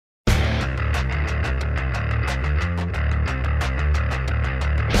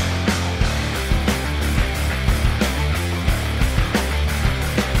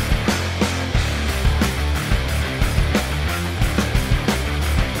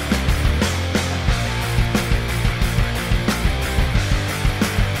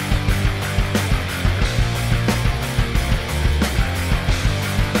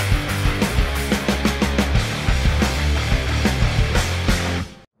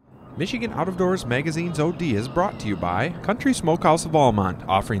Michigan Out of Doors Magazine's OD is brought to you by Country Smokehouse of Almont,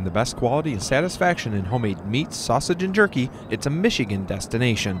 offering the best quality and satisfaction in homemade meats, sausage, and jerky. It's a Michigan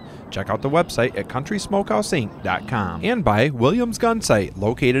destination. Check out the website at countrysmokehouseinc.com. And by Williams Gun Sight,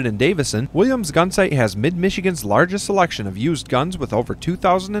 located in Davison. Williams Gun Sight has Mid-Michigan's largest selection of used guns with over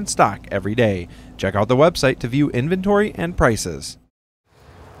 2,000 in stock every day. Check out the website to view inventory and prices.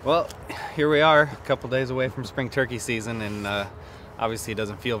 Well, here we are, a couple days away from spring turkey season, and obviously it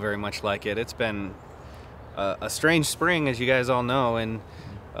doesn't feel very much like it. It's been a strange spring, as you guys all know, and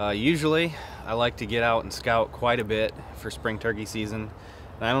usually I like to get out and scout quite a bit for spring turkey season.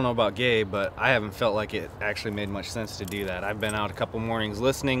 And I don't know about Gabe, but I haven't felt like it actually made much sense to do that. I've been out a couple mornings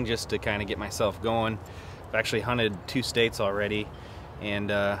listening just to kind of get myself going. I've actually hunted 2 states already,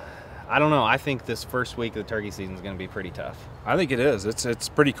 and I don't know. I think this first week of the turkey season is going to be pretty tough. I think it is. It's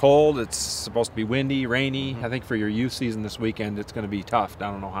pretty cold. It's supposed to be windy, rainy. I think for your youth season this weekend, it's going to be tough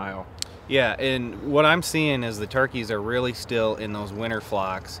down in Ohio. Yeah, and what I'm seeing is the turkeys are really still in those winter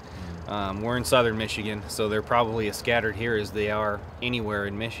flocks. We're in southern Michigan, so they're probably as scattered here as they are anywhere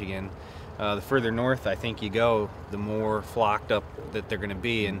in Michigan. The further north I think you go, the more flocked up that they're going to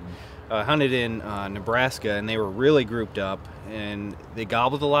be. And hunted in Nebraska, and they were really grouped up, and they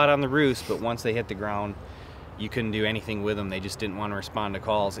gobbled a lot on the roost, but once they hit the ground, you couldn't do anything with them. They just didn't want to respond to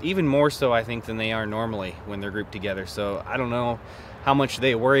calls, even more so I think than they are normally when they're grouped together. So I don't know how much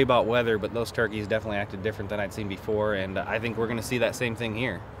they worry about weather, but those turkeys definitely acted different than I'd seen before, and I think we're going to see that same thing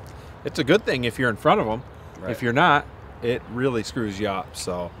here. It's a good thing if you're in front of them. Right. If you're not, it really screws you up.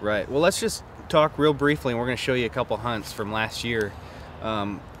 So right. Well, let's just talk real briefly, and we're going to show you a couple hunts from last year.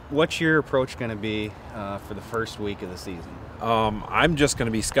 What's your approach going to be for the first week of the season? I'm just going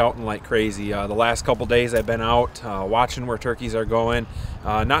to be scouting like crazy. The last couple days I've been out watching where turkeys are going.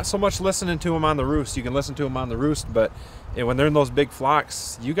 Not so much listening to them on the roost. You can listen to them on the roost, but when they're in those big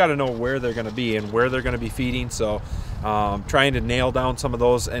flocks, you got to know where they're going to be and where they're going to be feeding. So trying to nail down some of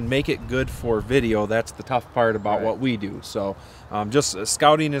those and make it good for video. That's the tough part about what we do. So just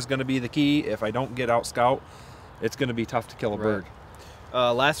scouting is going to be the key. If I don't get out scout, it's going to be tough to kill a bird.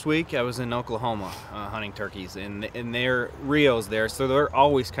 Last week I was in Oklahoma hunting turkeys, and they're Rios there, so they're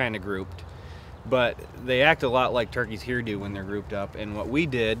always kind of grouped, but they act a lot like turkeys here do when they're grouped up. And what we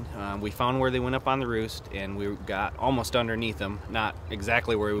did, we found where they went up on the roost, and we got almost underneath them, not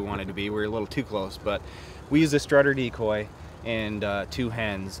exactly where we wanted to be. We were a little too close, but we used a strutter decoy and 2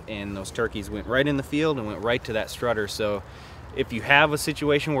 hens, and those turkeys went right in the field and went right to that strutter. So if you have a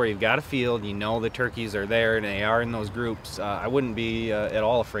situation where you've got a field, you know the turkeys are there and they are in those groups, I wouldn't be at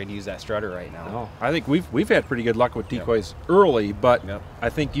all afraid to use that strutter right now. No, I think we've had pretty good luck with decoys early, but I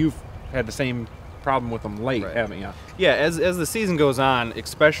think you've had the same problem with them late, haven't you? Yeah, as the season goes on,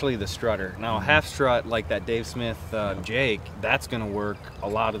 especially the strutter. Now, half strut like that Dave Smith Jake, that's going to work a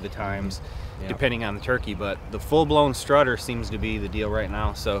lot of the times, depending on the turkey, but the full-blown strutter seems to be the deal right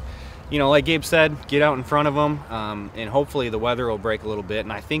now. So, you know, like Gabe said, get out in front of them, and hopefully the weather will break a little bit.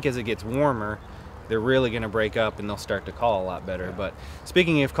 And I think as it gets warmer, they're really going to break up and they'll start to call a lot better. But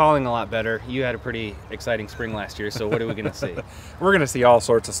speaking of calling a lot better, you had a pretty exciting spring last year, so what are we going to see? We're going to see all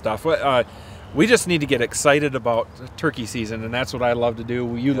sorts of stuff. We just need to get excited about turkey season, and that's what I love to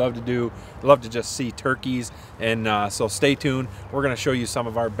do. You love to do. Love to just see turkeys, and so stay tuned. We're going to show you some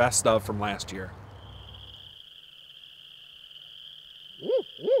of our best stuff from last year.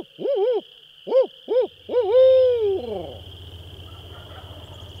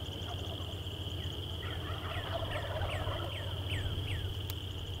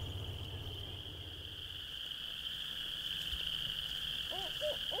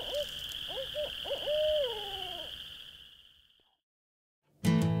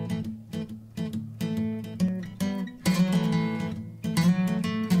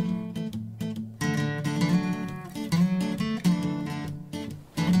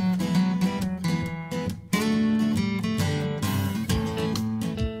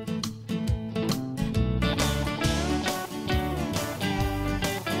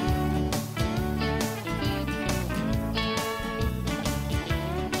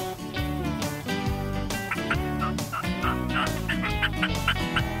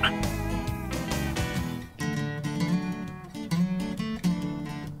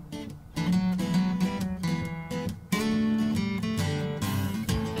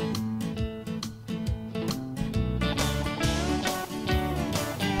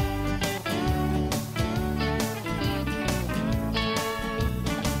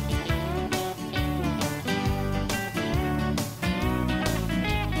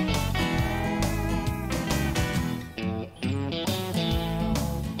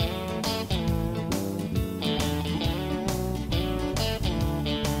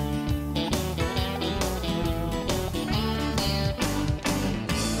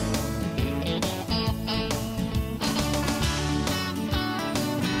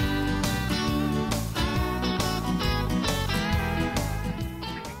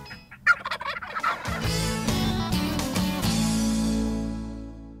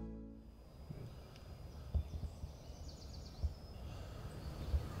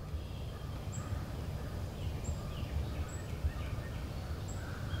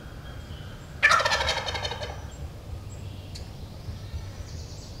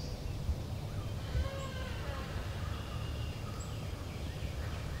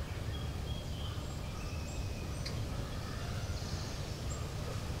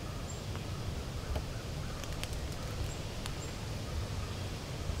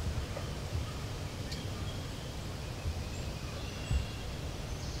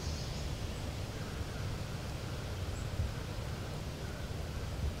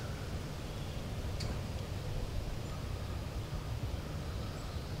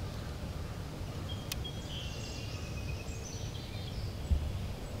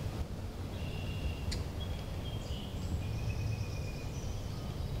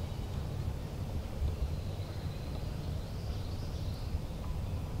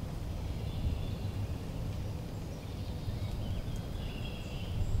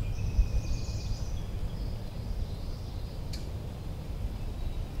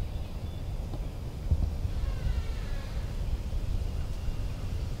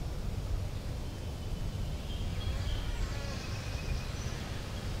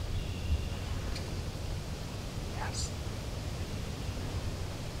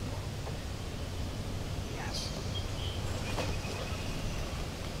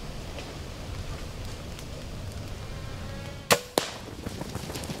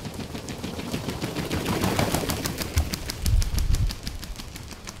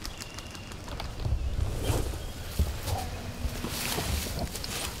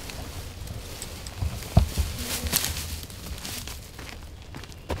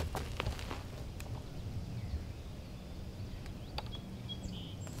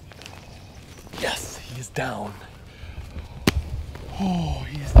 he is down. Oh,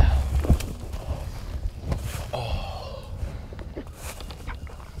 he is down.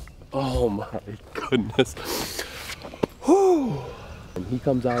 Oh my goodness. Whew. And he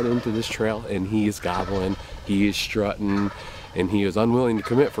comes out into this trail and he is gobbling, he is strutting, and he is unwilling to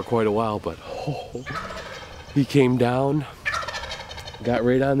commit for quite a while, but he came down, got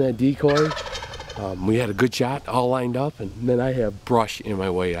right on that decoy. We had a good shot all lined up, and then I had brush in my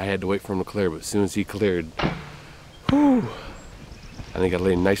way. I had to wait for him to clear, but as soon as he cleared, whew, I think I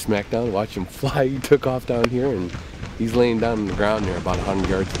laid a nice smack down, watch him fly. He took off down here, and he's laying down on the ground there about 100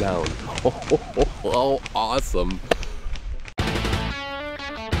 yards down. Oh, awesome.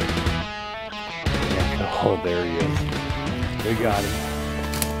 Oh, there he is. We got him.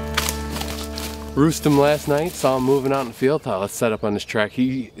 Roosted him last night, saw him moving out in the field, thought let's set up on this track.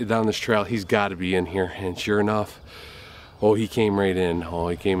 Down this trail, he's got to be in here. And sure enough, oh, he came right in. Oh,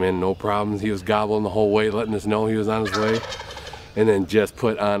 he came in, no problems. He was gobbling the whole way, letting us know he was on his way. And then just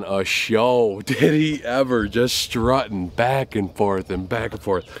put on a show. Did he ever? Just strutting back and forth and back and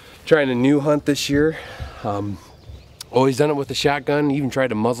forth. Trying a new hunt this year. Always done it with a shotgun, even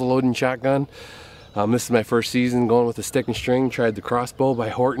tried a muzzle loading shotgun. This is my first season going with a stick and string. Tried the crossbow by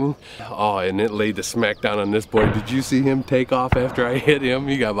Horton. Oh, and it laid the smack down on this boy. Did you see him take off after I hit him?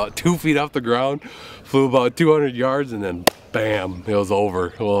 He got about 2 feet off the ground, flew about 200 yards, and then bam, it was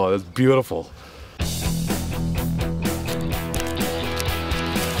over. Oh, that's beautiful.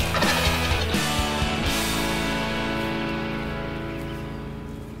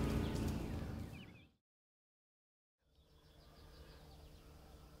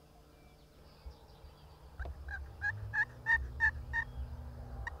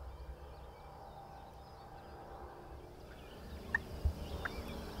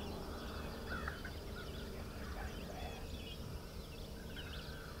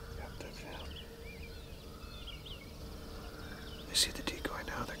 They see the decoy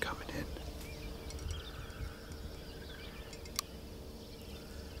now, they're coming in.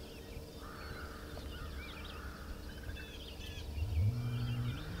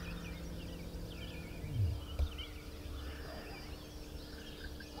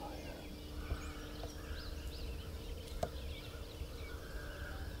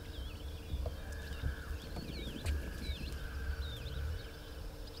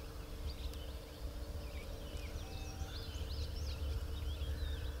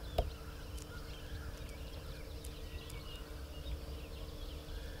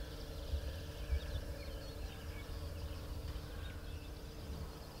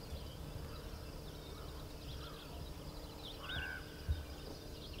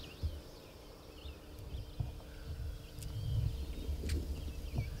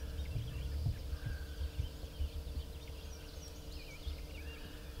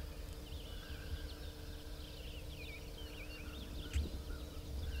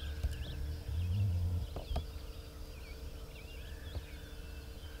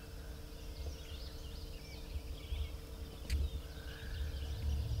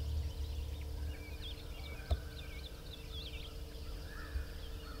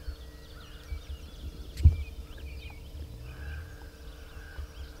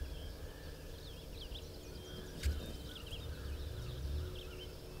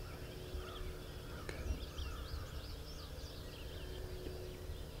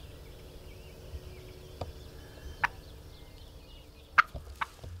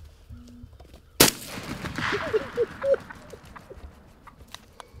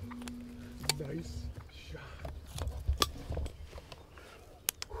 Nice shot.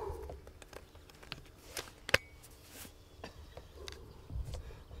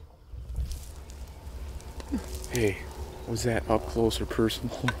 Hey, was that up close or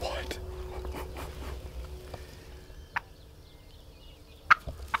personal or what?